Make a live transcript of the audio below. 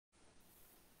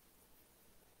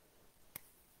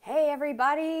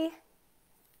everybody.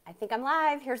 I think I'm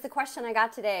live. Here's the question I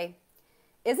got today.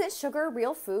 Isn't sugar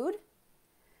real food?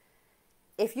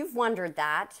 If you've wondered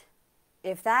that,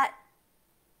 if that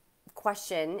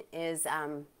question is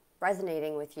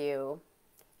resonating with you,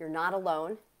 you're not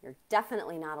alone. You're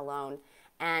definitely not alone.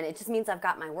 And it just means I've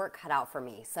got my work cut out for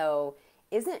me. So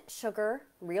isn't sugar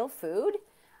real food?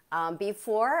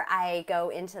 Before I go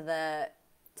into the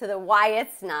why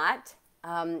it's not,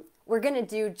 we're going to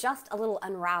do just a little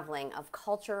unraveling of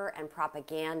culture and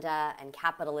propaganda and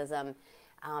capitalism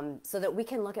so that we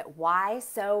can look at why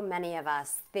so many of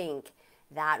us think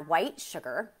that white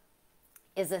sugar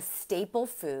is a staple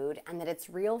food and that it's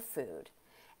real food.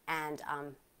 And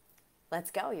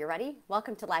let's go. You ready?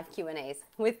 Welcome to Live Q&As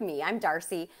with me. I'm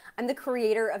Darcy. I'm the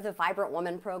creator of the Vibrant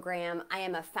Woman program. I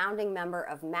am a founding member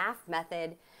of Math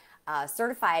Method,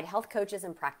 certified health coaches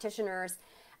and practitioners.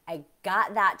 I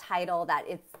got that title.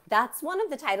 That's one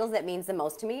of the titles that means the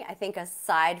most to me. I think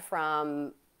aside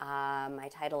from my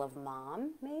title of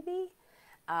mom, maybe,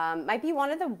 might be one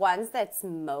of the ones that's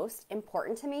most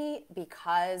important to me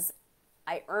because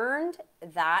I earned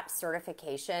that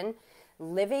certification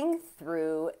living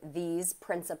through these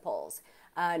principles,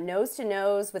 nose to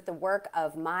nose with the work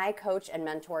of my coach and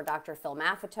mentor, Dr. Phil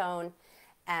Maffetone,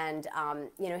 and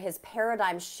his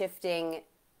paradigm shifting.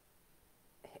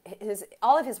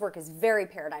 All of his work is very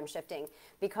paradigm shifting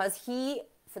because he,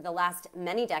 for the last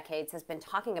many decades, has been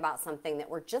talking about something that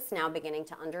we're just now beginning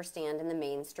to understand in the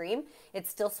mainstream. It's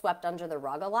still swept under the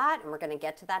rug a lot, and we're going to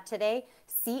get to that today.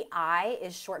 CI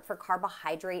is short for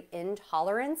carbohydrate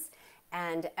intolerance,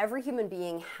 and every human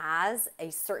being has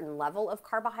a certain level of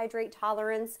carbohydrate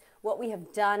tolerance. What we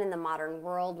have done in the modern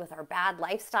world with our bad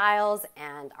lifestyles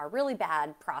and our really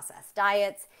bad processed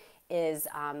diets is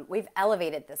we've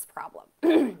elevated this problem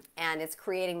and it's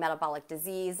creating metabolic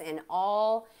disease in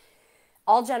all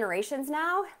generations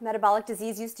now. Metabolic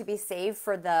disease used to be saved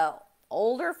for the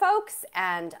older folks,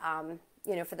 and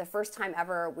for the first time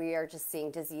ever, we are just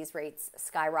seeing disease rates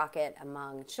skyrocket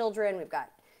among children. We've got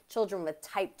children with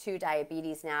type 2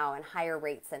 diabetes now and higher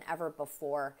rates than ever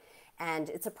before, and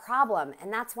it's a problem,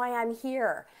 and that's why I'm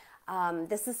here.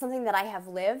 This is something that I have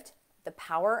lived the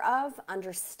power of,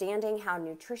 understanding how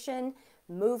nutrition,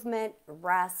 movement,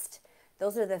 rest,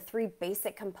 those are the three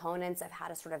basic components of how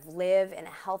to sort of live in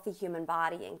a healthy human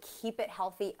body and keep it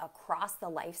healthy across the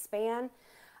lifespan.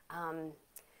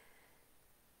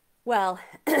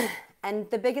 And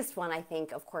the biggest one, I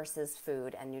think, of course, is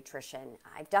food and nutrition.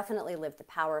 I've definitely lived the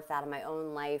power of that in my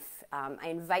own life. I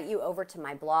invite you over to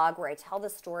my blog where I tell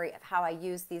the story of how I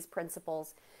use these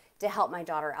principles to help my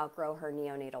daughter outgrow her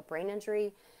neonatal brain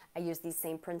injury. I use these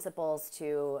same principles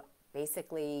to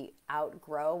basically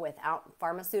outgrow without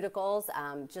pharmaceuticals,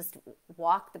 just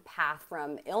walk the path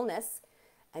from illness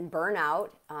and burnout,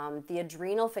 the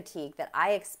adrenal fatigue that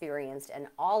I experienced and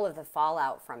all of the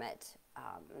fallout from it.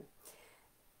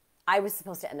 I was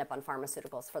supposed to end up on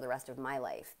pharmaceuticals for the rest of my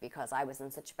life because I was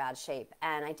in such bad shape,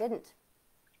 and I didn't.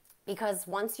 Because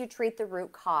once you treat the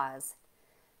root cause,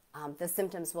 the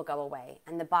symptoms will go away,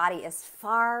 and the body is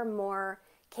far more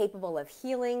capable of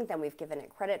healing than we've given it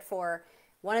credit for.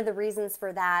 One of the reasons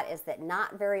for that is that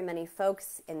not very many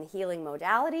folks in the healing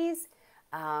modalities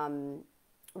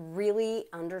really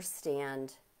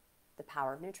understand the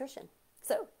power of nutrition.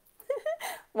 So,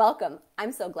 welcome.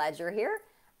 I'm so glad you're here.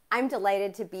 I'm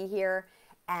delighted to be here.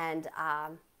 And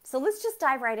so let's just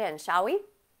dive right in, shall we?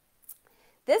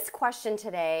 This question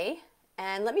today,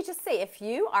 and let me just say, if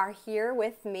you are here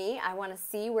with me, I want to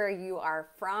see where you are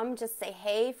from. Just say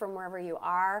hey from wherever you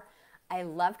are. I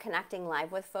love connecting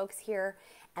live with folks here,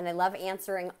 and I love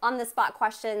answering on-the-spot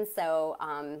questions. So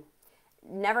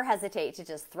never hesitate to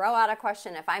just throw out a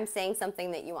question. If I'm saying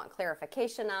something that you want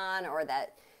clarification on or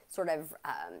that sort of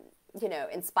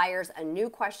inspires a new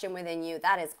question within you,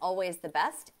 that is always the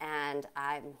best, and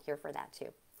I'm here for that too.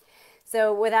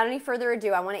 So without any further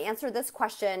ado, I want to answer this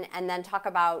question and then talk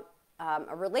about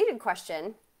a related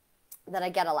question that I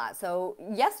get a lot. So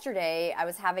yesterday I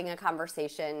was having a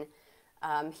conversation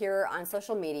here on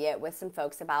social media with some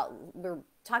folks we're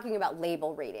talking about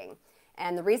label reading.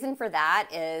 And the reason for that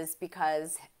is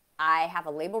because I have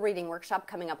a label reading workshop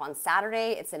coming up on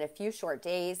Saturday. It's in a few short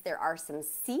days. There are some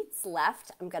seats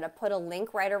left. I'm going to put a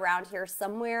link right around here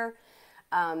somewhere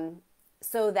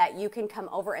so that you can come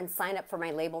over and sign up for my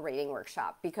label reading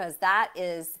workshop, because that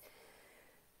is,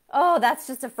 that's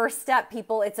just a first step,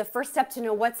 people. It's a first step to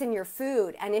know what's in your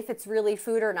food and if it's really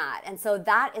food or not. And so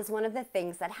that is one of the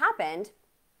things that happened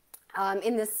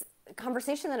in this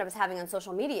conversation that I was having on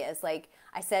social media. Is like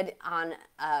I said on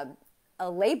a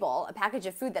label, a package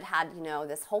of food that had,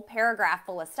 this whole paragraph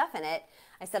full of stuff in it,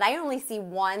 I said, I only see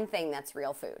one thing that's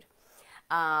real food.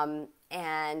 And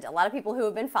a lot of people who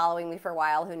have been following me for a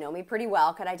while, who know me pretty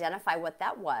well, could identify what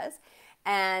that was.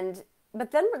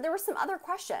 But then there were some other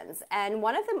questions. And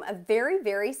one of them, a very,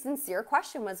 very sincere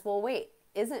question was, well, wait,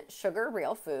 isn't sugar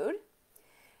real food?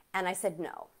 And I said,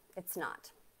 no, it's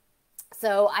not.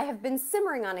 So I have been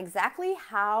simmering on exactly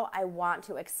how I want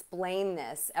to explain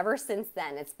this ever since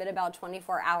then. It's been about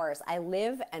 24 hours. I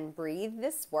live and breathe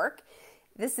this work.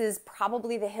 This is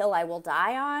probably the hill I will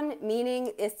die on,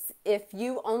 meaning it's if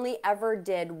you only ever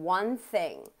did one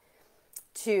thing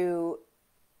to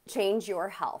change your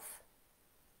health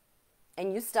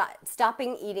and you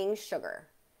stopping eating sugar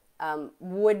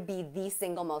would be the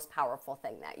single most powerful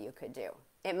thing that you could do.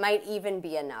 It might even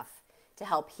be enough to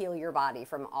help heal your body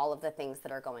from all of the things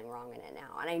that are going wrong in it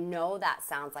now. And I know that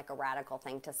sounds like a radical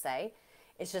thing to say.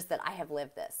 It's just that I have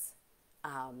lived this.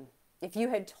 If you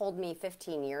had told me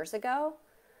 15 years ago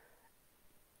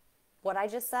what I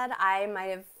just said, I might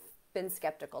have been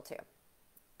skeptical too.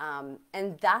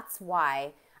 And that's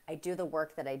why I do the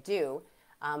work that I do.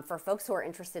 For folks who are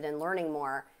interested in learning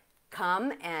more,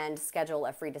 come and schedule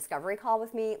a free discovery call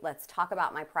with me. Let's talk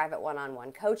about my private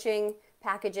one-on-one coaching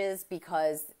packages,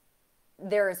 because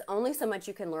there is only so much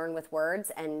you can learn with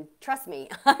words, and trust me,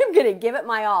 I'm going to give it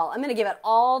my all. I'm going to give it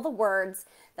all the words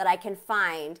that I can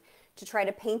find to try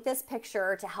to paint this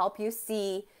picture, to help you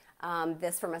see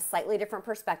this from a slightly different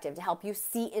perspective, to help you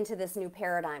see into this new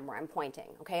paradigm where I'm pointing.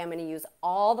 Okay, I'm going to use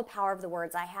all the power of the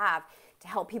words I have to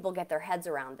help people get their heads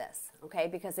around this. Okay,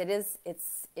 because it's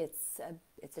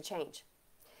a change,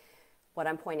 what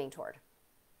I'm pointing toward.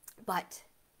 But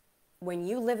when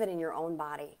you live it in your own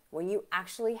body, when you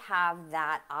actually have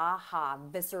that aha,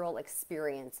 visceral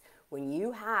experience, when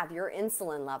you have your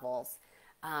insulin levels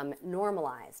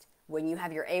normalized, when you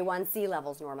have your A1C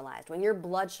levels normalized, when your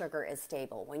blood sugar is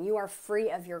stable, when you are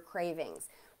free of your cravings,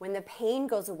 when the pain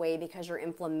goes away because your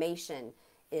inflammation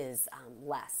is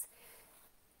less,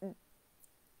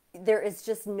 there is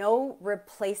just no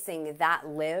replacing that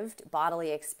lived bodily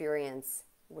experience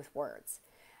with words.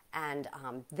 And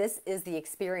this is the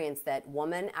experience that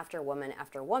woman after woman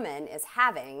after woman is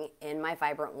having in my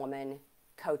Vibrant Woman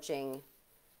coaching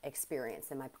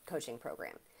experience, in my coaching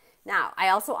program. Now, I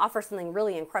also offer something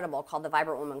really incredible called the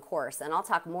Vibrant Woman course, and I'll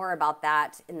talk more about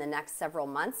that in the next several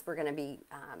months. We're going to be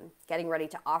getting ready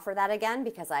to offer that again,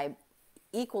 because I'm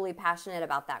equally passionate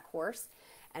about that course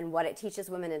and what it teaches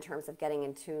women in terms of getting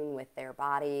in tune with their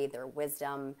body, their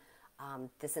wisdom,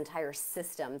 this entire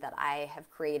system that I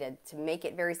have created to make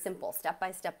it very simple, step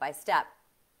by step by step,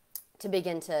 to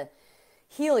begin to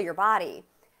heal your body.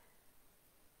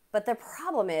 But the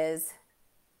problem is,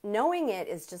 knowing it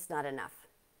is just not enough.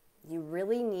 You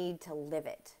really need to live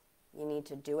it. You need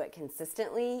to do it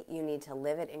consistently. You need to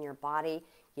live it in your body.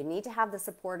 You need to have the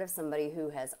support of somebody who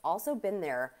has also been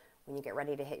there when you get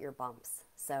ready to hit your bumps.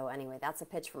 So anyway, that's a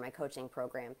pitch for my coaching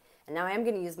program. And now I am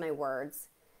going to use my words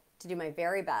to do my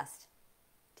very best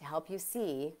to help you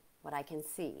see what I can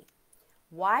see.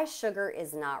 Why sugar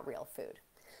is not real food.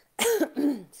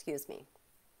 Excuse me.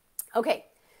 Okay,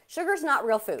 sugar's not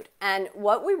real food. And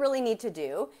what we really need to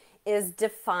do is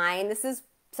define, this is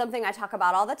something I talk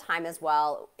about all the time as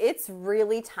well. It's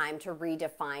really time to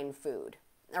redefine food,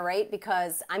 all right?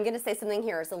 Because I'm going to say something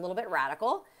here is a little bit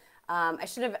radical. I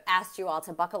should have asked you all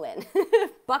to buckle in.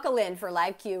 Buckle in for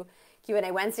live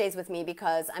Q&A Wednesdays with me,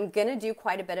 because I'm going to do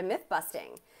quite a bit of myth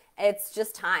busting. It's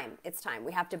just time. It's time.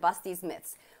 We have to bust these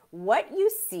myths. What you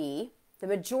see, the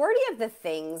majority of the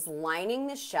things lining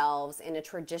the shelves in a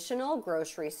traditional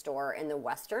grocery store in the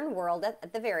Western world,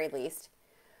 at the very least,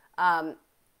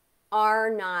 are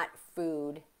not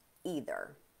food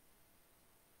either.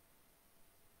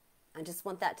 I just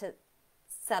want that to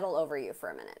settle over you for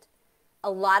a minute. A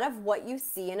lot of what you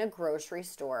see in a grocery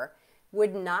store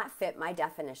would not fit my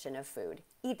definition of food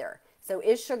either. So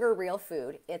is sugar real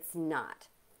food? It's not.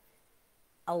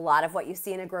 A lot of what you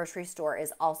see in a grocery store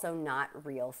is also not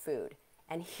real food.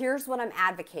 And here's what I'm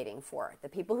advocating for. The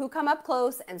people who come up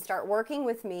close and start working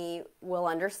with me will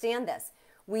understand this.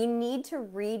 We need to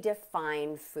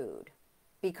redefine food,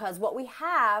 because what we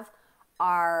have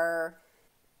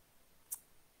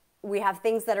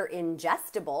things that are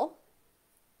ingestible.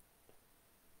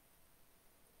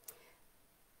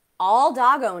 All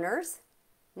dog owners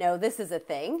know this is a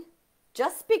thing.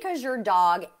 Just because your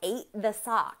dog ate the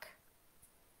sock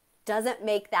doesn't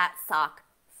make that sock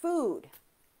food.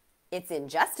 It's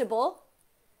ingestible.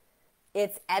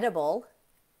 It's edible.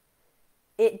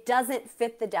 It doesn't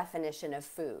fit the definition of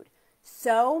food.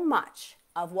 So much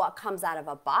of what comes out of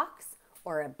a box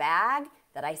or a bag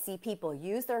that I see people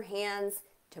use their hands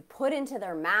to put into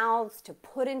their mouths, to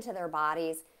put into their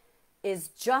bodies, is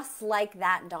just like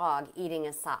that dog eating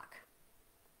a sock.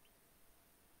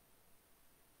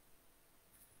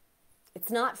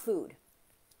 It's not food.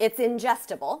 It's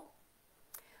ingestible.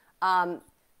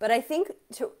 But I think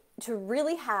to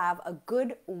really have a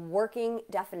good working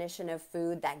definition of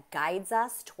food that guides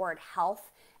us toward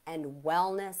health and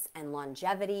wellness and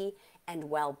longevity and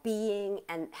well-being,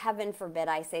 and heaven forbid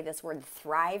I say this word,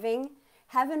 thriving.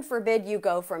 Heaven forbid you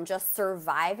go from just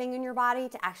surviving in your body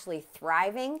to actually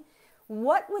thriving.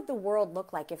 What would the world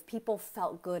look like if people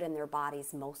felt good in their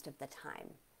bodies most of the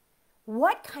time?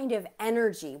 What kind of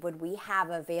energy would we have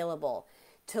available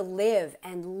to live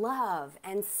and love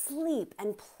and sleep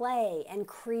and play and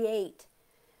create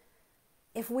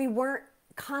if we weren't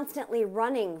constantly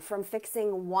running from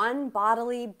fixing one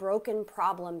bodily broken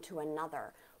problem to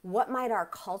another? What might our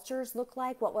cultures look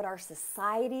like? What would our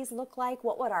societies look like?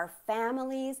 What would our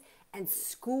families and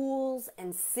schools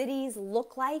and cities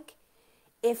look like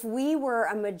if we were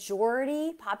a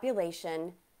majority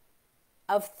population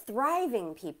of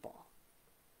thriving people?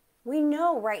 We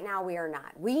know right now we are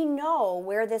not. We know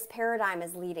where this paradigm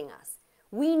is leading us.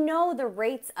 We know the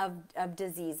rates of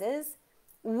diseases.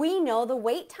 We know the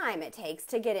wait time it takes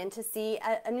to get in to see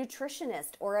a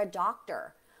nutritionist or a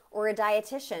doctor or a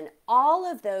dietitian. All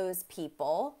of those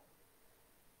people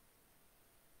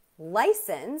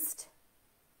licensed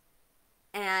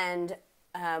and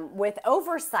with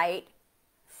oversight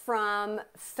from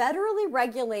federally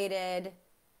regulated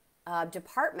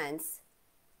departments,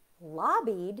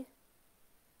 lobbied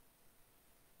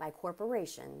by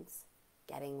corporations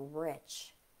getting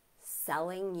rich,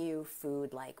 selling you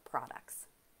food-like products.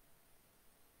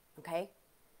 Okay?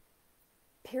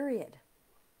 Period.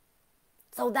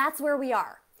 So that's where we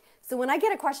are. So when I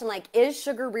get a question like, is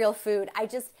sugar real food? I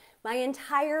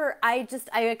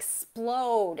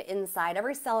explode inside.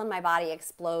 Every cell in my body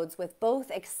explodes with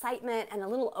both excitement and a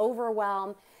little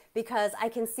overwhelm because I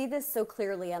can see this so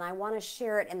clearly and I want to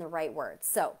share it in the right words.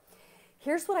 So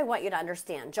here's what I want you to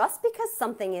understand. Just because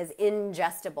something is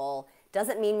ingestible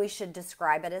doesn't mean we should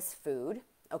describe it as food,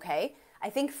 okay? I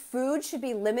think food should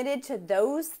be limited to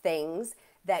those things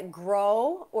that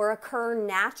grow or occur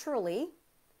naturally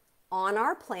on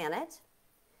our planet,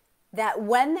 that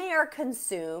when they are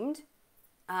consumed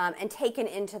and taken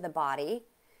into the body,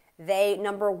 they,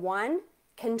 number one,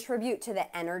 contribute to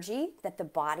the energy that the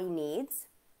body needs.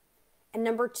 And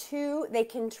number two, they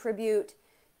contribute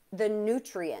the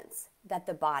nutrients that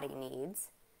the body needs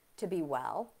to be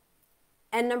well.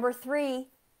 And number three,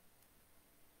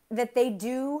 that they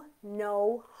do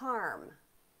no harm.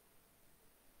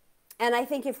 And I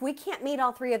think if we can't meet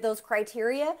all three of those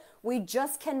criteria, we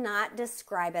just cannot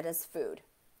describe it as food.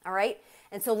 All right?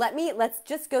 And so let's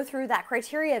just go through that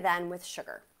criteria then with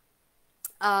sugar.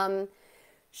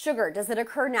 Sugar, does it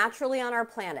occur naturally on our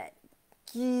planet?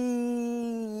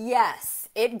 Yes,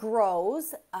 it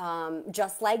grows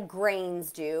just like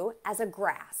grains do as a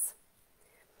grass.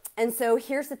 And so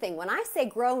here's the thing. When I say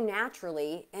grow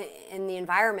naturally in the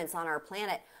environments on our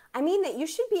planet, I mean that you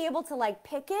should be able to like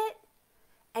pick it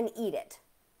and eat it.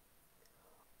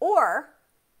 Or,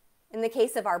 in the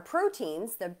case of our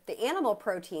proteins, the animal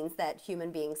proteins that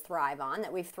human beings thrive on,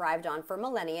 that we've thrived on for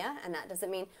millennia, and that doesn't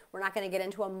mean we're not going to get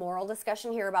into a moral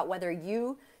discussion here about whether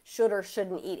you should or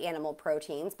shouldn't eat animal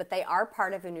proteins, but they are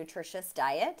part of a nutritious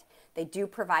diet. They do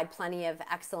provide plenty of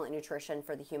excellent nutrition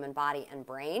for the human body and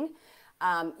brain.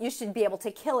 You should be able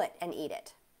to kill it and eat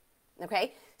it.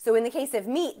 Okay? So in the case of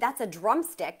meat, that's a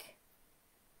drumstick.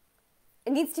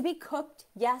 It needs to be cooked.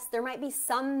 Yes, there might be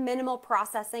some minimal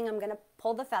processing. I'm going to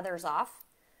pull the feathers off.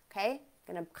 Okay?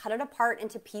 I'm going to cut it apart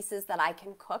into pieces that I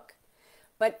can cook.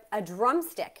 But a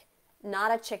drumstick,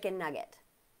 not a chicken nugget.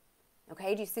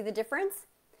 Okay? Do you see the difference?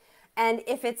 And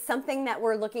if it's something that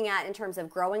we're looking at in terms of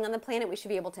growing on the planet, we should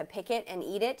be able to pick it and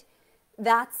eat it.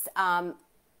 That's a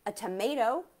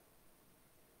tomato.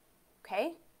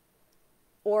 Okay?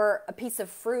 Or a piece of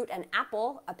fruit, an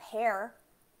apple, a pear,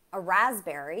 a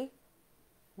raspberry.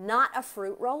 Not a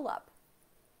fruit roll-up.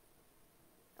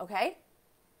 Okay?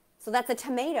 So that's a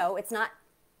tomato. It's not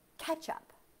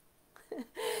ketchup.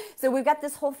 So we've got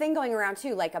this whole thing going around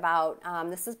too, like about,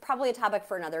 this is probably a topic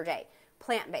for another day,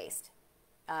 plant-based.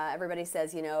 Everybody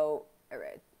says, you know,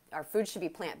 our food should be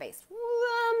plant-based.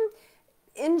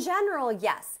 In general,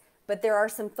 yes. But there are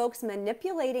some folks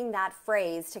manipulating that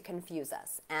phrase to confuse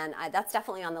us. And that's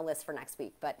definitely on the list for next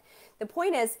week. But the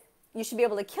point is, you should be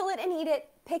able to kill it and eat it,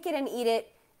 pick it and eat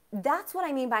it. That's what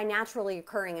I mean by naturally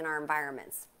occurring in our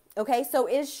environments. Okay, so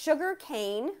is sugar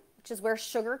cane, which is where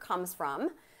sugar comes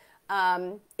from,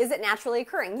 is it naturally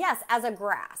occurring? Yes, as a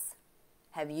grass.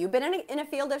 Have you been in a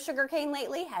field of sugar cane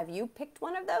lately? Have you picked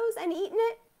one of those and eaten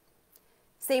it?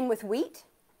 Same with wheat,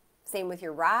 same with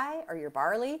your rye or your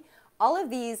barley. All of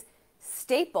these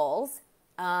staples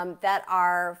that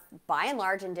are by and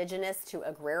large indigenous to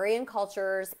agrarian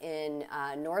cultures in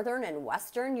Northern and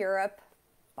Western Europe,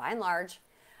 by and large.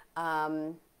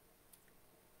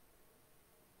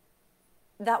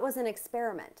 That was an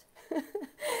experiment.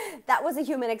 That was a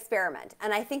human experiment.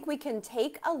 And I think we can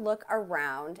take a look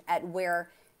around at where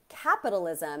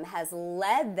capitalism has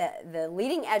led the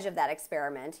leading edge of that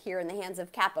experiment here in the hands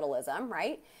of capitalism,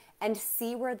 right? And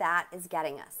see where that is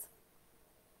getting us,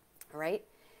 all right?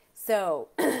 So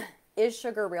is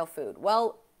sugar real food?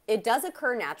 Well, it does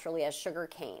occur naturally as sugar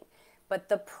cane, but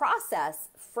the process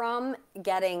from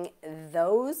getting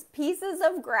those pieces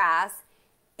of grass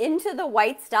into the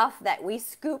white stuff that we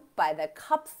scoop by the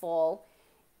cupful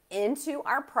into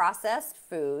our processed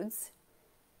foods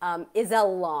is a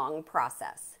long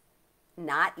process.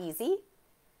 Not easy.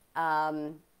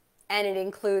 And it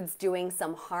includes doing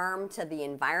some harm to the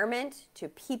environment, to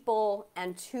people,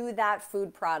 and to that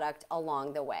food product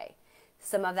along the way.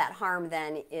 Some of that harm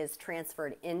then is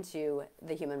transferred into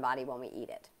the human body when we eat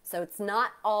it. So it's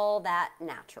not all that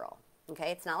natural,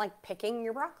 okay? It's not like picking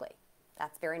your broccoli.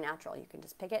 That's very natural. You can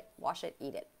just pick it, wash it,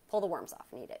 eat it, pull the worms off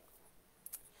and eat it.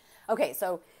 Okay,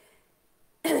 so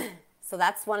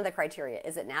that's one of the criteria.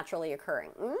 Is it naturally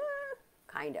occurring?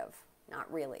 Kind of.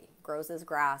 Not really. Grows as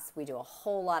grass. We do a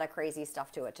whole lot of crazy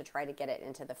stuff to it to try to get it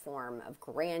into the form of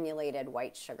granulated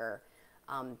white sugar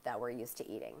that we're used to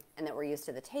eating and that we're used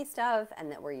to the taste of and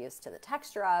that we're used to the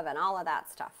texture of and all of that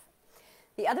stuff.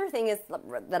 The other thing is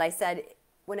that I said,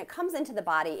 when it comes into the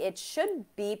body, it should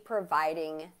be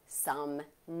providing some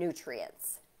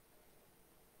nutrients,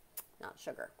 not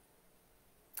sugar.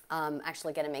 I'm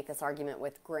actually going to make this argument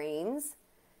with grains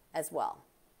as well.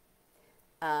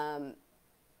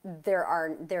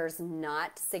 There's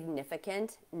not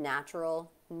significant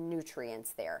natural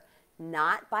nutrients there,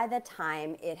 not by the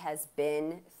time it has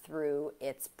been through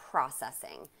its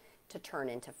processing to turn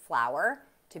into flour,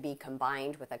 to be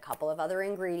combined with a couple of other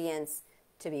ingredients,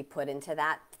 to be put into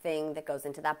that thing that goes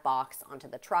into that box, onto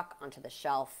the truck, onto the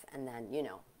shelf, and then,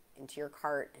 into your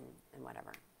cart and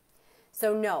whatever.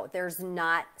 So no, there's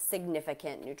not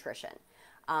significant nutrition.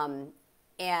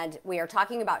 And we are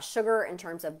talking about sugar in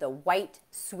terms of the white,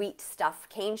 sweet stuff,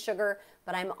 cane sugar,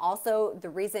 but the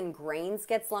reason grains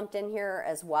gets lumped in here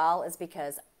as well is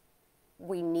because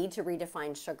we need to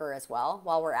redefine sugar as well.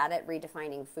 While we're at it,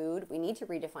 redefining food, we need to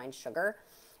redefine sugar.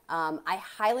 I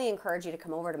highly encourage you to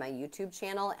come over to my YouTube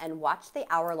channel and watch the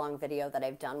hour-long video that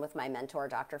I've done with my mentor,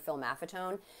 Dr. Phil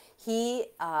Maffetone.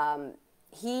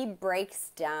 He breaks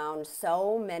down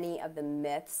so many of the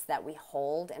myths that we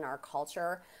hold in our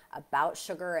culture about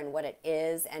sugar and what it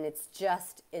is, and it's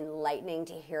just enlightening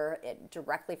to hear it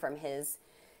directly from his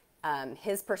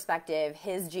perspective,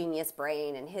 his genius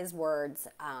brain, and his words.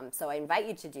 So I invite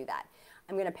you to do that.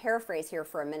 I'm going to paraphrase here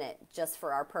for a minute just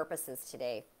for our purposes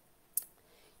today.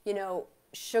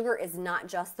 Sugar is not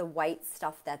just the white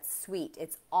stuff that's sweet.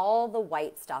 It's all the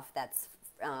white stuff that's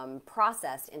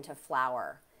processed into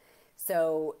flour.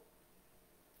 So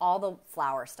all the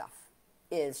flour stuff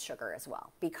is sugar as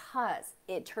well because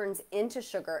it turns into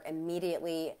sugar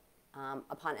immediately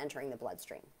upon entering the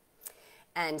bloodstream.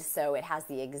 And so it has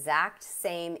the exact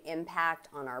same impact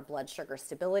on our blood sugar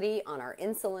stability, on our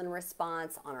insulin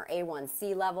response, on our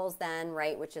A1C levels then,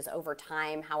 right, which is over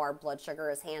time how our blood sugar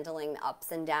is handling the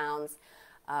ups and downs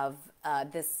of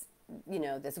this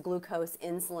glucose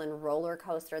insulin roller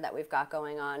coaster that we've got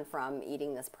going on from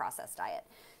eating this processed diet.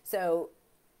 So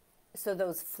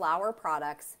those flour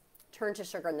products turn to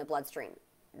sugar in the bloodstream.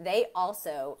 They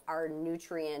also are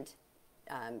nutrient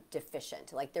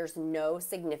deficient. Like there's no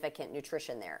significant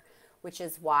nutrition there, which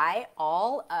is why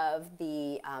all of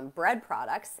the bread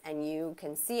products, and you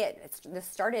can see it, this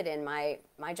started in my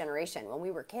generation. When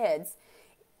we were kids,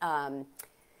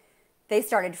 they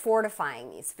started fortifying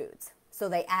these foods. So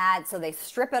they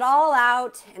strip it all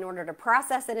out in order to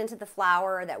process it into the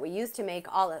flour that we use to make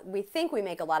we think we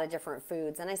make a lot of different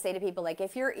foods. And I say to people, like,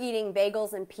 if you're eating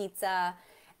bagels and pizza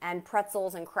and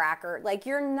pretzels and cracker, like,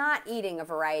 you're not eating a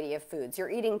variety of foods. You're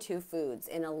eating two foods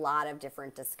in a lot of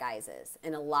different disguises,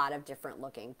 in a lot of different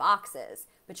looking boxes,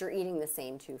 but you're eating the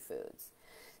same two foods.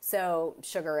 So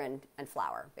sugar and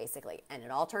flour, basically. And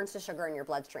it all turns to sugar in your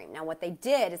bloodstream. Now, what they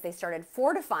did is they started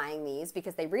fortifying these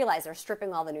because they realized they're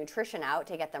stripping all the nutrition out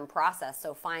to get them processed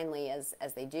so finely as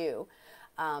they do.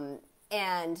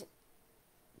 And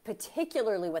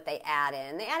particularly what they add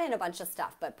in a bunch of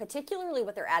stuff, but particularly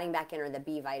what they're adding back in are the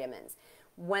B vitamins.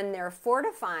 When they're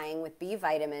fortifying with B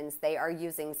vitamins, they are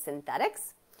using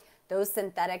synthetics. Those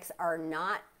synthetics are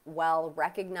not well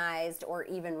recognized or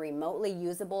even remotely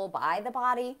usable by the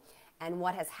body. And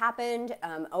what has happened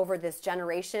over this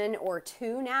generation or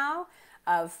two now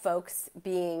of folks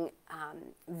being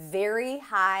very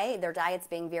high, their diets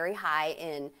being very high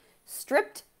in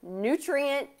stripped,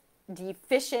 nutrient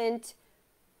deficient,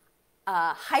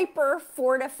 hyper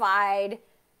fortified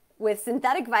with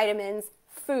synthetic vitamins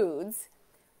foods.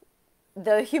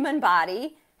 The human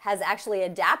body has actually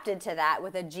adapted to that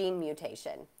with a gene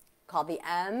mutation called the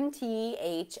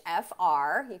MTHFR.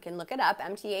 You can look it up.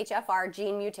 MTHFR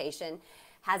gene mutation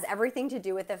has everything to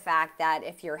do with the fact that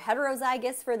if you're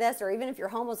heterozygous for this, or even if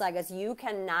you're homozygous, you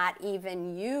cannot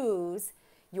even use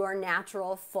your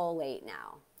natural folate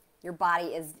now. Your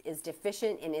body is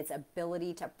deficient in its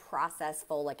ability to process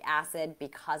folic acid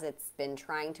because it's been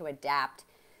trying to adapt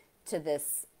to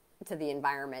the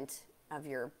environment of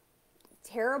your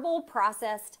terrible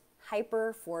processed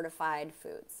hyper fortified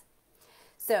foods.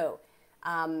 So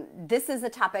this is a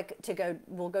topic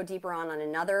we'll go deeper on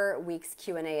another week's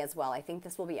Q&A as well. I think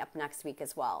this will be up next week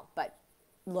as well. But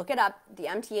look it up. The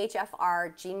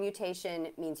MTHFR gene mutation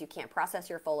means you can't process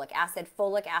your folic acid.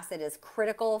 Folic acid is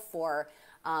critical for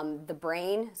the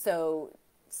brain. So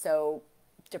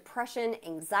depression,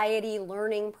 anxiety,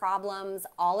 learning problems,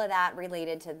 all of that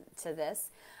related to this.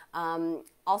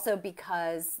 Also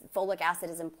because folic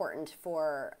acid is important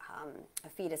for a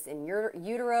fetus in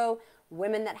utero.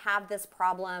 Women that have this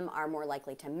problem are more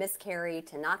likely to miscarry,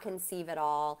 to not conceive at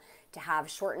all, to have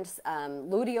shortened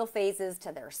luteal phases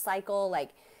to their cycle.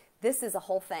 Like, this is a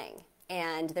whole thing.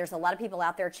 And there's a lot of people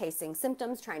out there chasing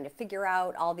symptoms, trying to figure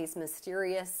out all these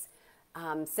mysterious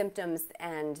symptoms,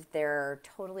 and they're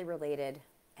totally related,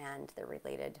 and they're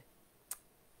related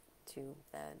to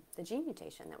the gene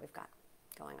mutation that we've got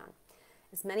going on.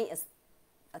 As many as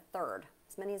a third,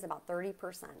 as many as about 30%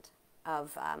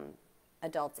 of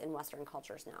adults in Western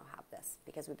cultures now have this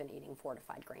because we've been eating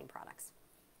fortified grain products.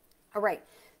 All right,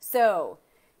 so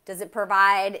is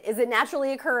it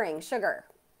naturally occurring? Sugar.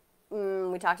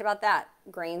 We talked about that.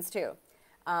 Grains too.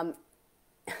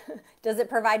 Does it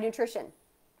provide nutrition?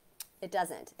 It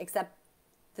doesn't, except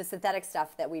the synthetic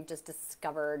stuff that we've just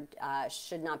discovered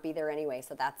should not be there anyway,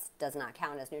 so that does not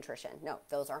count as nutrition. No,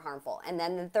 those are harmful. And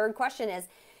then the third question is,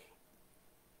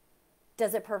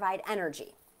 does it provide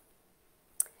energy?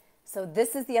 So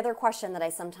this is the other question that I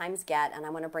sometimes get, and I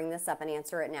want to bring this up and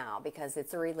answer it now because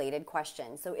it's a related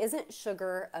question. So isn't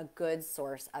sugar a good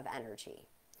source of energy?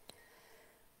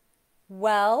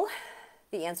 Well,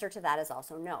 the answer to that is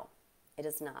also no, it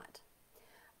is not.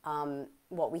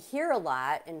 What we hear a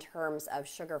lot in terms of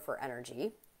sugar for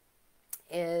energy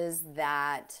is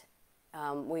that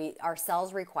our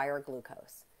cells require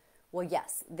glucose. Well,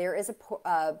 yes, there's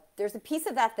a piece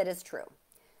of that is true.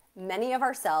 Many of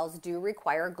our cells do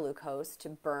require glucose to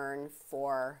burn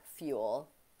for fuel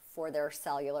for their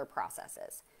cellular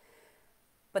processes.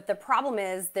 But the problem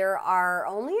is there are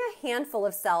only a handful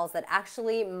of cells that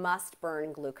actually must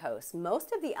burn glucose.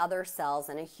 Most of the other cells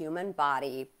in a human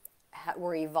body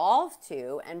were evolved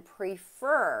to and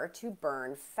prefer to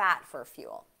burn fat for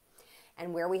fuel.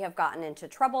 And where we have gotten into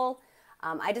trouble,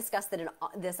 I discuss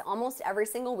this almost every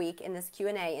single week in this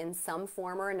Q&A in some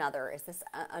form or another, is this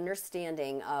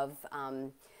understanding of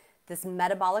this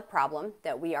metabolic problem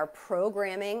that we are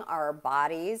programming our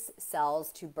body's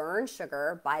cells to burn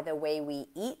sugar by the way we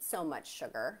eat so much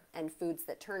sugar and foods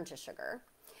that turn to sugar.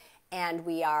 And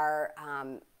we are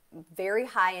very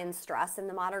high in stress in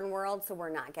the modern world, so we're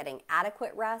not getting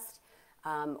adequate rest.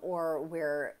 Or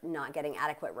we're not getting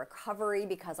adequate recovery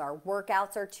because our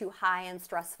workouts are too high and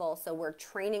stressful. So we're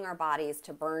training our bodies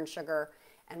to burn sugar,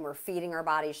 and we're feeding our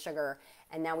bodies sugar.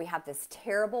 And now we have this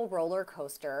terrible roller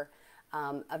coaster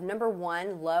of number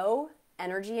one, low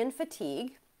energy and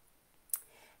fatigue,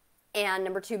 and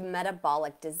number two,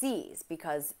 metabolic disease,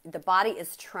 because the body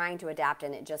is trying to adapt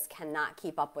and it just cannot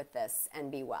keep up with this and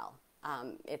be well.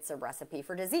 It's a recipe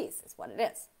for disease, is what it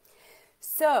is.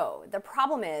 So the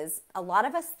problem is, a lot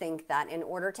of us think that in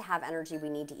order to have energy, we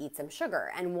need to eat some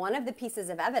sugar. And one of the pieces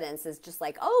of evidence is just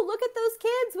like, oh, look at those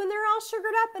kids when they're all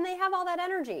sugared up and they have all that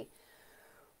energy.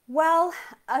 Well,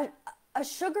 a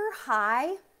sugar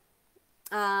high,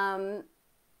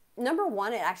 number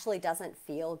one, it actually doesn't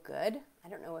feel good. I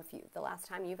don't know if the last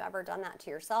time you've ever done that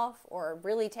to yourself or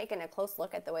really taken a close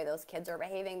look at the way those kids are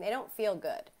behaving. They don't feel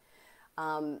good.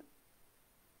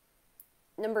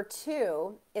 Number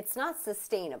two, it's not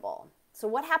sustainable. So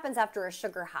what happens after a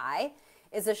sugar high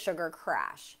is a sugar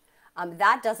crash.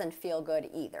 That doesn't feel good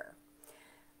either.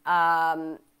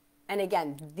 And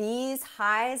again, these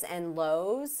highs and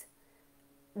lows,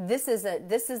 this is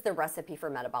the recipe for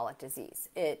metabolic disease.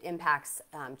 It impacts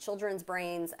children's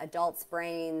brains, adults'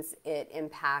 brains. It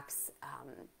impacts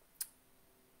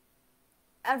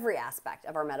every aspect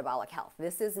of our metabolic health.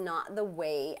 This is not the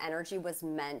way energy was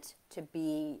meant to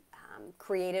be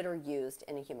created or used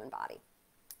in a human body.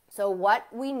 So what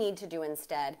we need to do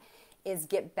instead is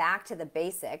get back to the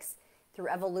basics. Through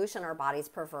evolution, our bodies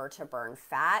prefer to burn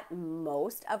fat.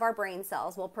 Most of our brain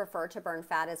cells will prefer to burn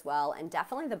fat as well, and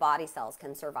definitely the body cells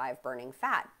can survive burning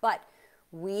fat, but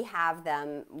we have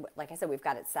them, like I said, we've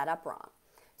got it set up wrong.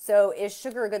 So is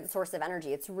sugar a good source of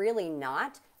energy? It's really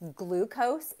not.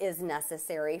 Glucose is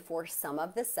necessary for some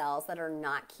of the cells that are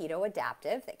not keto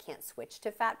adaptive, that can't switch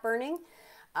to fat burning.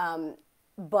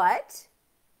 But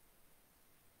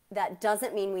that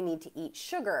doesn't mean we need to eat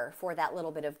sugar for that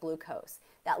little bit of glucose.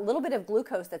 That little bit of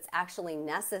glucose that's actually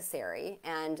necessary,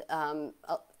 and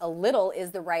a little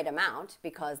is the right amount,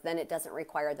 because then it doesn't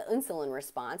require the insulin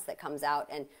response that comes out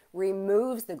and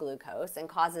removes the glucose and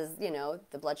causes,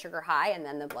 the blood sugar high and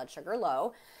then the blood sugar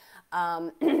low,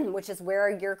 which is where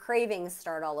your cravings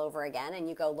start all over again, and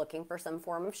you go looking for some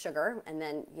form of sugar, and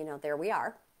then, there we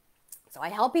are. So I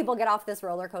help people get off this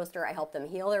roller coaster. I help them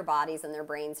heal their bodies and their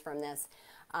brains from this.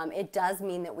 It does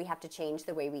mean that we have to change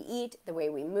the way we eat, the way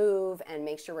we move, and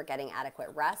make sure we're getting adequate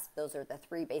rest. Those are the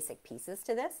three basic pieces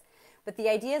to this. But the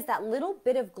idea is that little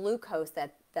bit of glucose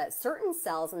that certain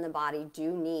cells in the body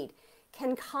do need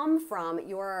can come from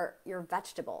your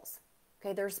vegetables.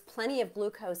 Okay, there's plenty of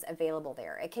glucose available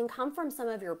there. It can come from some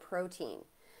of your protein.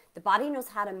 The body knows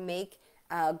how to make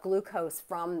glucose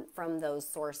from those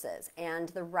sources, and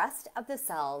the rest of the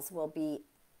cells will be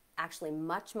actually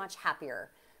much, much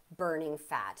happier burning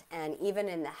fat. And even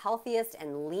in the healthiest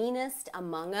and leanest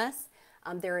among us,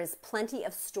 there is plenty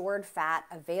of stored fat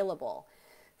available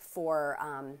for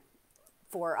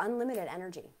unlimited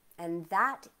energy. And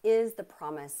that is the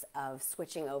promise of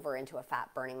switching over into a fat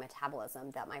burning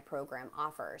metabolism that my program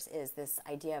offers, is this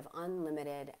idea of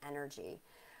unlimited energy.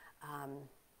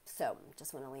 So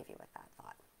just want to leave you with that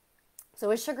thought.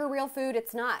 So is sugar real food?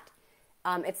 It's not.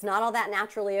 It's not all that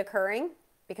naturally occurring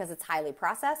because it's highly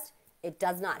processed. It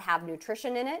does not have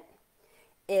nutrition in it.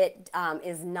 It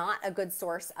is not a good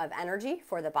source of energy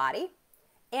for the body.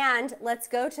 And let's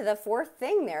go to the fourth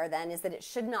thing there then, is that it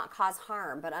should not cause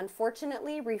harm. But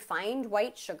unfortunately, refined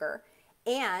white sugar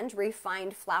and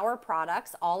refined flour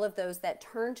products, all of those that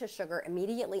turn to sugar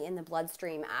immediately in the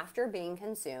bloodstream after being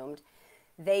consumed,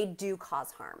 they do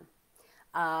cause harm.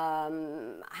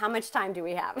 How much time do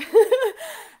we have?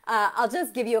 I'll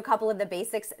just give you a couple of the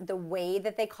basics, the way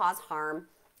that they cause harm.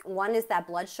 One is that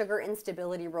blood sugar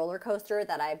instability roller coaster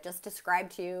that I've just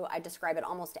described to you. I describe it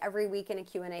almost every week in a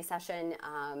Q&A session.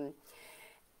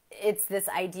 It's this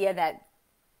idea that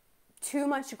too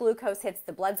much glucose hits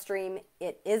the bloodstream.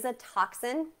 It is a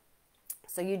toxin.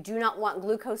 So you do not want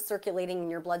glucose circulating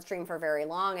in your bloodstream for very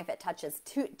long. If it touches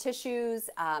tissues,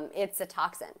 it's a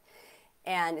toxin,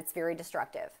 and it's very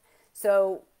destructive.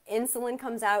 So insulin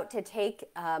comes out to take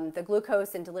the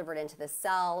glucose and deliver it into the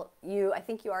cell. I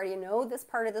think you already know this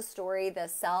part of the story. The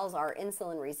cells are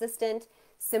insulin resistant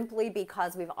simply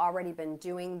because we've already been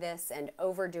doing this and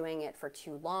overdoing it for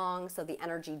too long. So the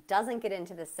energy doesn't get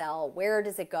into the cell. Where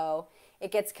does it go?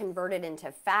 It gets converted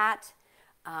into fat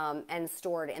and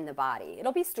stored in the body.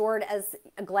 It'll be stored as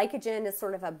a glycogen, as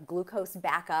sort of a glucose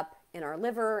backup in our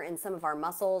liver and some of our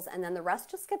muscles, and then the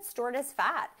rest just gets stored as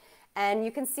fat. And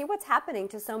you can see what's happening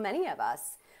to so many of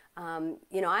us.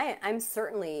 I'm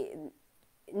certainly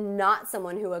not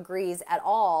someone who agrees at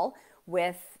all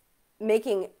with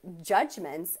making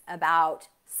judgments about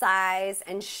size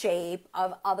and shape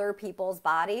of other people's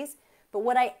bodies. But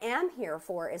what I am here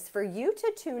for is for you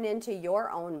to tune into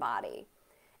your own body.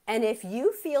 And if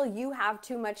you feel you have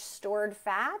too much stored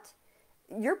fat,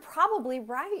 you're probably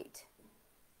right.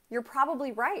 You're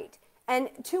probably right. And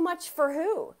too much for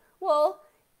who? Well,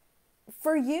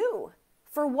 for you,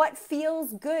 for what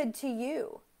feels good to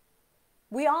you.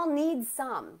 We all need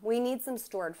some. We need some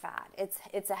stored fat.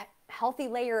 It's a healthy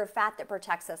layer of fat that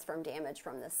protects us from damage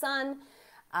from the sun,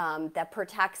 that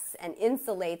protects and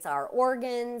insulates our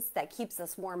organs, that keeps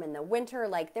us warm in the winter,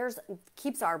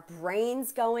 keeps our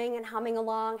brains going and humming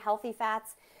along, healthy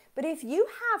fats. But if you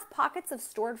have pockets of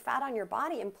stored fat on your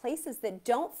body in places that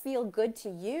don't feel good to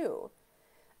you,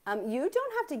 you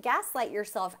don't have to gaslight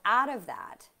yourself out of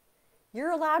that.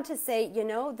 You're allowed to say,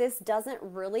 this doesn't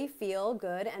really feel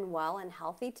good and well and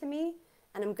healthy to me,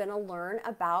 and I'm going to learn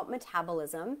about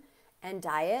metabolism and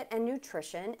diet and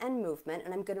nutrition and movement,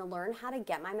 and I'm going to learn how to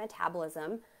get my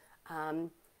metabolism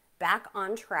back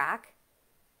on track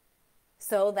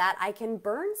so that I can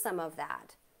burn some of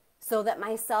that, so that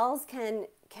my cells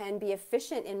can be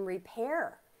efficient in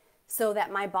repair, so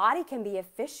that my body can be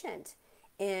efficient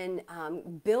in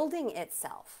building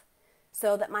itself,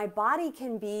 so that my body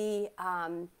can be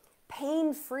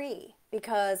pain-free,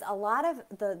 because a lot of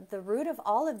the root of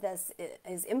all of this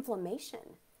is inflammation.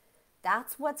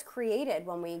 That's what's created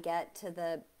when we get to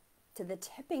the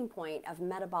tipping point of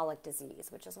metabolic disease,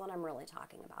 which is what I'm really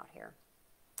talking about here.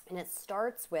 And it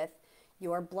starts with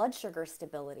your blood sugar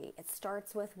stability. It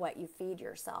starts with what you feed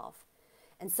yourself.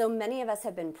 And so many of us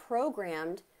have been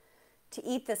programmed to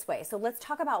eat this way. So let's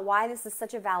talk about why this is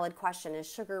such a valid question.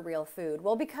 Is sugar real food?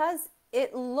 Well, because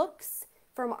it looks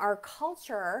from our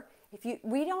culture,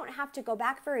 we don't have to go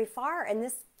back very far,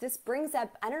 and this brings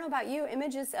up, I don't know about you,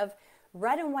 images of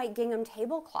red and white gingham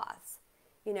tablecloths,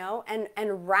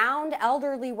 and round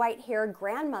elderly white-haired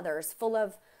grandmothers full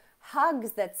of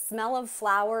hugs that smell of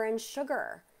flour and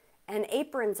sugar, and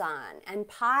aprons on, and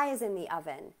pies in the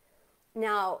oven.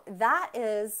 Now,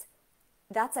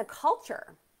 that's a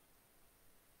culture.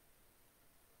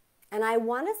 And I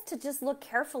want us to just look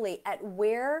carefully at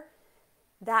where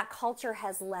that culture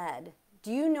has led.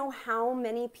 Do you know how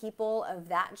many people of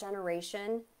that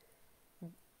generation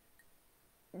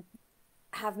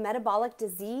have metabolic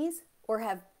disease or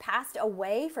have passed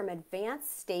away from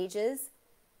advanced stages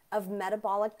of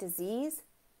metabolic disease?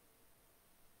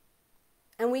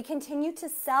 And we continue to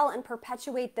sell and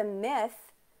perpetuate the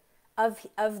myth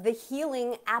of the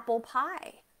healing apple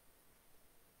pie.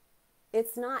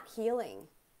 It's not healing.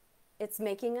 It's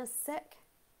making us sick.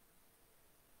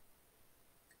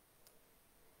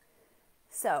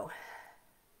 So,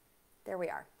 there we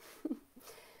are.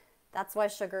 That's why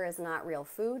sugar is not real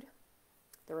food.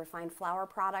 The refined flour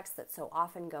products that so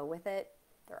often go with it,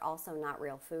 they're also not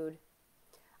real food.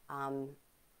 I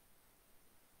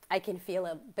can feel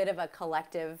a bit of a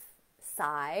collective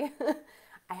sigh.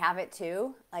 I have it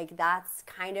too. Like, that's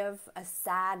kind of a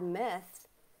sad myth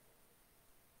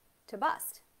to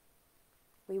bust.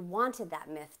 We wanted that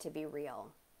myth to be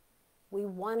real. We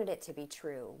wanted it to be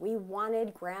true. We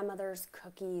wanted grandmother's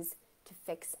cookies to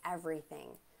fix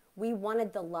everything. We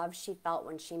wanted the love she felt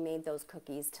when she made those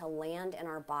cookies to land in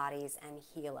our bodies and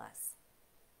heal us.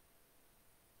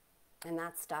 And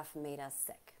that stuff made us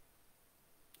sick.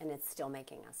 And it's still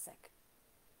making us sick.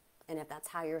 And if that's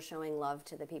how you're showing love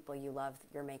to the people you love,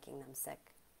 you're making them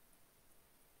sick.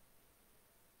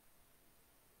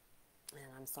 And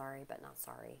I'm sorry, but not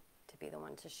sorry to be the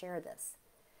one to share this.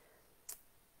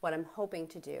 What I'm hoping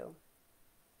to do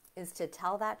is to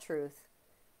tell that truth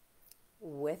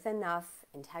with enough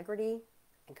integrity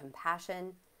and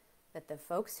compassion that the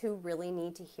folks who really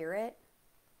need to hear it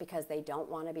because they don't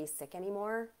want to be sick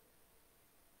anymore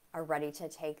are ready to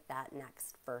take that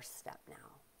next first step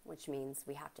now, which means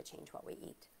we have to change what we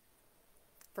eat.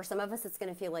 For some of us, it's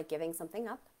going to feel like giving something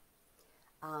up.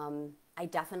 I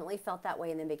definitely felt that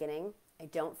way in the beginning. I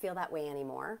don't feel that way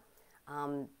anymore.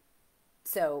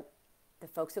 So the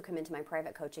folks who come into my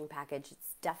private coaching package,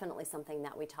 it's definitely something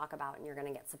that we talk about, and you're going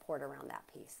to get support around that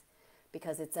piece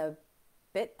because it's a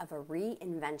bit of a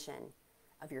reinvention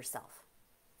of yourself.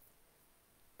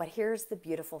 But here's the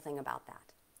beautiful thing about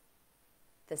that.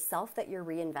 The self that you're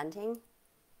reinventing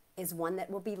is one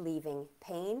that will be leaving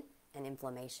pain and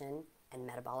inflammation and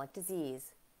metabolic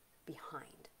disease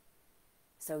behind.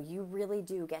 So you really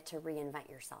do get to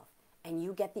reinvent yourself, and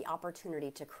you get the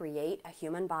opportunity to create a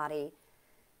human body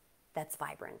that's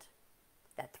vibrant,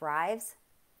 that thrives,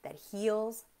 that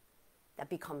heals, that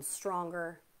becomes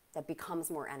stronger, that becomes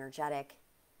more energetic,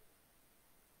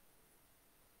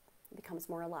 becomes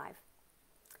more alive.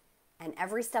 And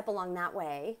every step along that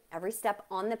way, every step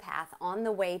on the path, on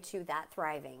the way to that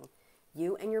thriving,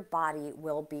 you and your body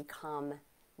will become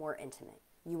more intimate.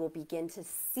 You will begin to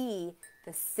see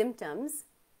the symptoms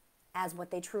as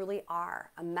what they truly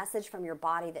are, a message from your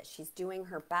body that she's doing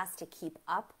her best to keep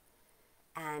up,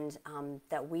 and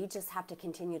that we just have to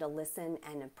continue to listen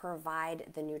and provide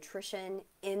the nutrition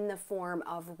in the form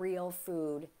of real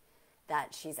food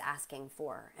that she's asking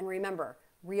for. And remember,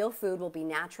 real food will be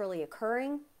naturally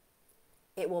occurring.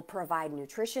 It will provide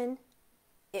nutrition.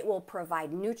 It will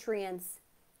provide nutrients.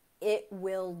 It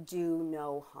will do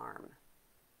no harm.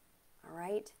 All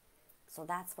right? So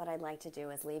that's what I'd like to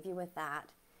do, is leave you with that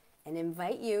and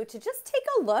invite you to just take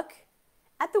a look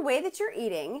at the way that you're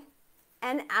eating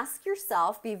and ask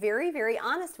yourself, be very, very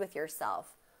honest with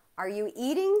yourself. Are you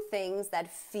eating things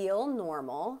that feel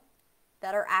normal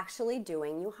that are actually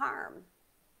doing you harm?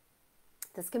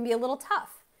 This can be a little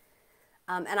tough.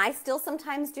 And I still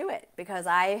sometimes do it because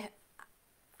I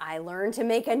learned to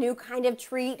make a new kind of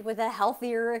treat with a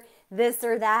healthier this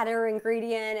or that or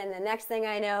ingredient, and the next thing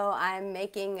I know, I'm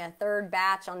making a third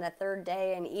batch on the third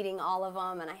day and eating all of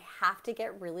them, and I have to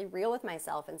get really real with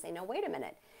myself and say, no, wait a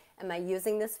minute. Am I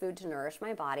using this food to nourish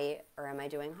my body, or am I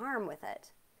doing harm with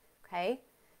it? Okay?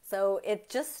 So it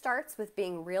just starts with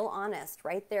being real honest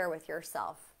right there with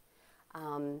yourself.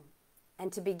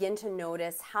 And to begin to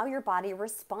notice how your body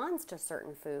responds to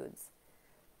certain foods.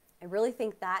 I really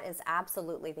think that is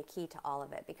absolutely the key to all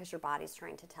of it, because your body's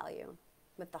trying to tell you.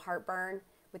 With the heartburn,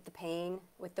 with the pain,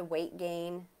 with the weight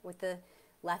gain, with the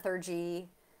lethargy,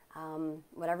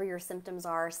 whatever your symptoms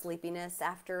are, sleepiness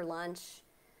after lunch,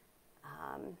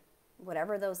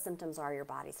 whatever those symptoms are, your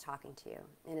body's talking to you.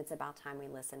 And it's about time we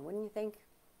listen, wouldn't you think?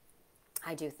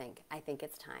 I do think. I think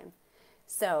it's time.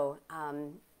 So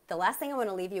the last thing I want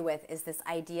to leave you with is this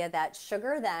idea that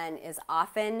sugar then is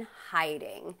often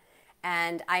hiding.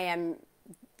 And I am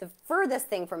the furthest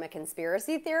thing from a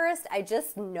conspiracy theorist. I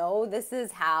just know this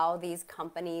is how these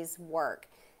companies work.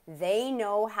 They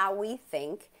know how we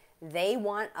think. They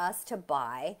want us to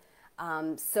buy.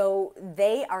 So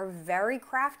they are very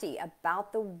crafty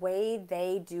about the way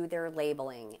they do their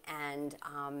labeling. And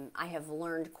I have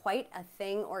learned quite a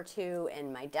thing or two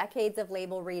in my decades of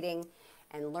label reading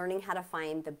and learning how to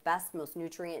find the best, most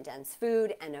nutrient-dense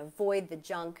food and avoid the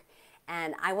junk.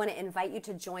 And I want to invite you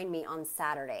to join me on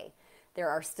Saturday. There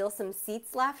are still some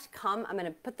seats left. Come, I'm going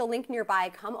to put the link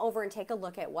nearby. Come over and take a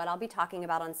look at what I'll be talking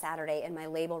about on Saturday in my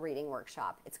label reading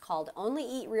workshop. It's called Only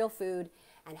Eat Real Food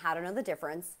and How to Know the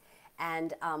Difference.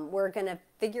 And we're going to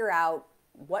figure out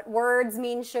what words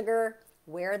mean sugar,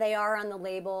 where they are on the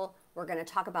label. We're going to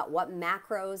talk about what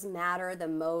macros matter the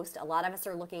most. A lot of us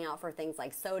are looking out for things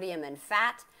like sodium and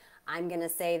fat. I'm going to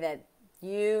say that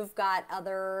you've got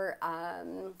other,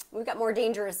 we've got more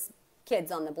dangerous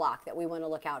kids on the block that we want to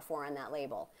look out for on that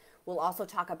label. We'll also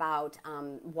talk about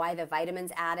why the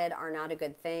vitamins added are not a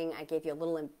good thing. I gave you a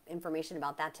little information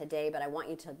about that today, but I want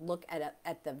you to look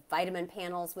at the vitamin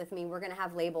panels with me. We're going to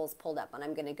have labels pulled up, and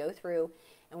I'm going to go through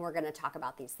and we're going to talk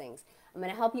about these things. I'm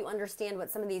going to help you understand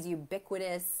what some of these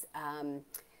ubiquitous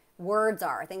words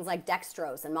are, things like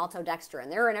dextrose and maltodextrin.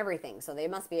 They're in everything, so they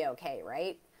must be okay,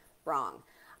 right? Wrong.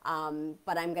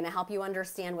 But I'm going to help you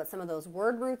understand what some of those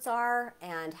word roots are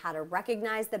and how to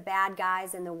recognize the bad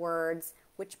guys in the words,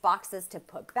 which boxes to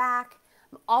put back.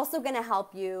 I'm also going to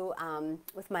help you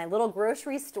with my little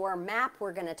grocery store map.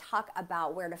 We're going to talk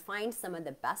about where to find some of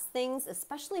the best things,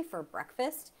 especially for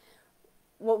breakfast.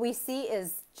 What we see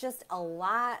is just a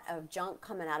lot of junk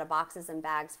coming out of boxes and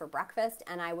bags for breakfast,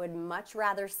 and I would much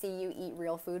rather see you eat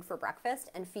real food for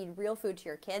breakfast and feed real food to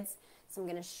your kids. So I'm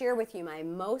going to share with you my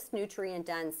most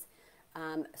nutrient-dense,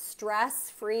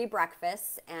 stress-free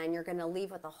breakfasts, and you're going to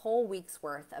leave with a whole week's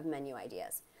worth of menu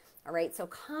ideas. All right, so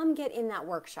come get in that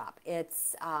workshop.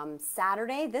 It's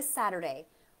Saturday, this Saturday,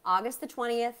 August the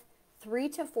 20th, 3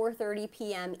 to 4:30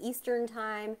 p.m. Eastern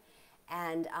Time,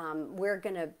 and we're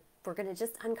gonna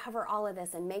just uncover all of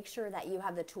this and make sure that you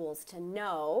have the tools to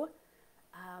know,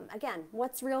 again,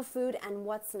 what's real food and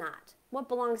what's not, what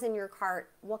belongs in your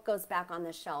cart, what goes back on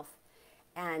the shelf.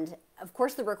 And of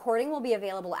course, the recording will be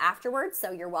available afterwards,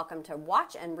 so you're welcome to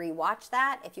watch and re-watch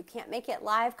that. If you can't make it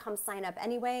live, come sign up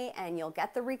anyway, and you'll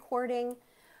get the recording.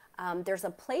 There's a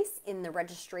place in the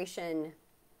registration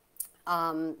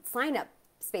sign-up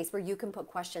space where you can put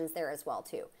questions there as well,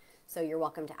 too. So you're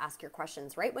welcome to ask your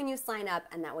questions right when you sign up,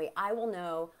 and that way I will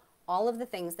know all of the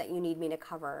things that you need me to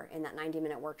cover in that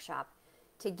 90-minute workshop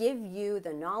to give you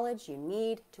the knowledge you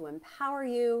need to empower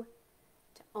you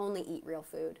to only eat real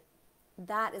food.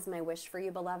 That is my wish for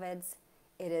you, beloveds.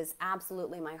 It is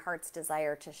absolutely my heart's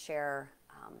desire to share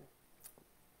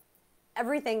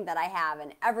everything that I have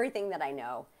and everything that I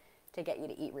know to get you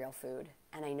to eat real food.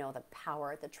 And I know the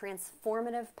power, the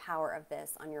transformative power of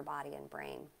this on your body and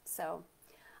brain. So,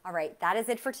 all right, that is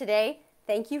it for today.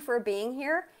 Thank you for being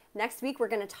here. Next week, we're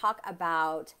going to talk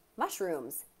about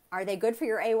mushrooms. Are they good for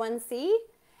your A1C?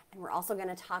 And we're also going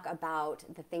to talk about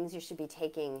the things you should be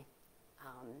taking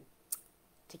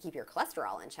to keep your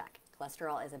cholesterol in check.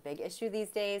 Cholesterol is a big issue these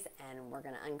days, and we're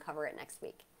going to uncover it next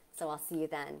week. So I'll see you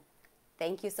then.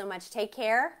 Thank you so much. Take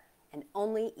care, and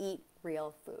only eat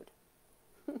real food.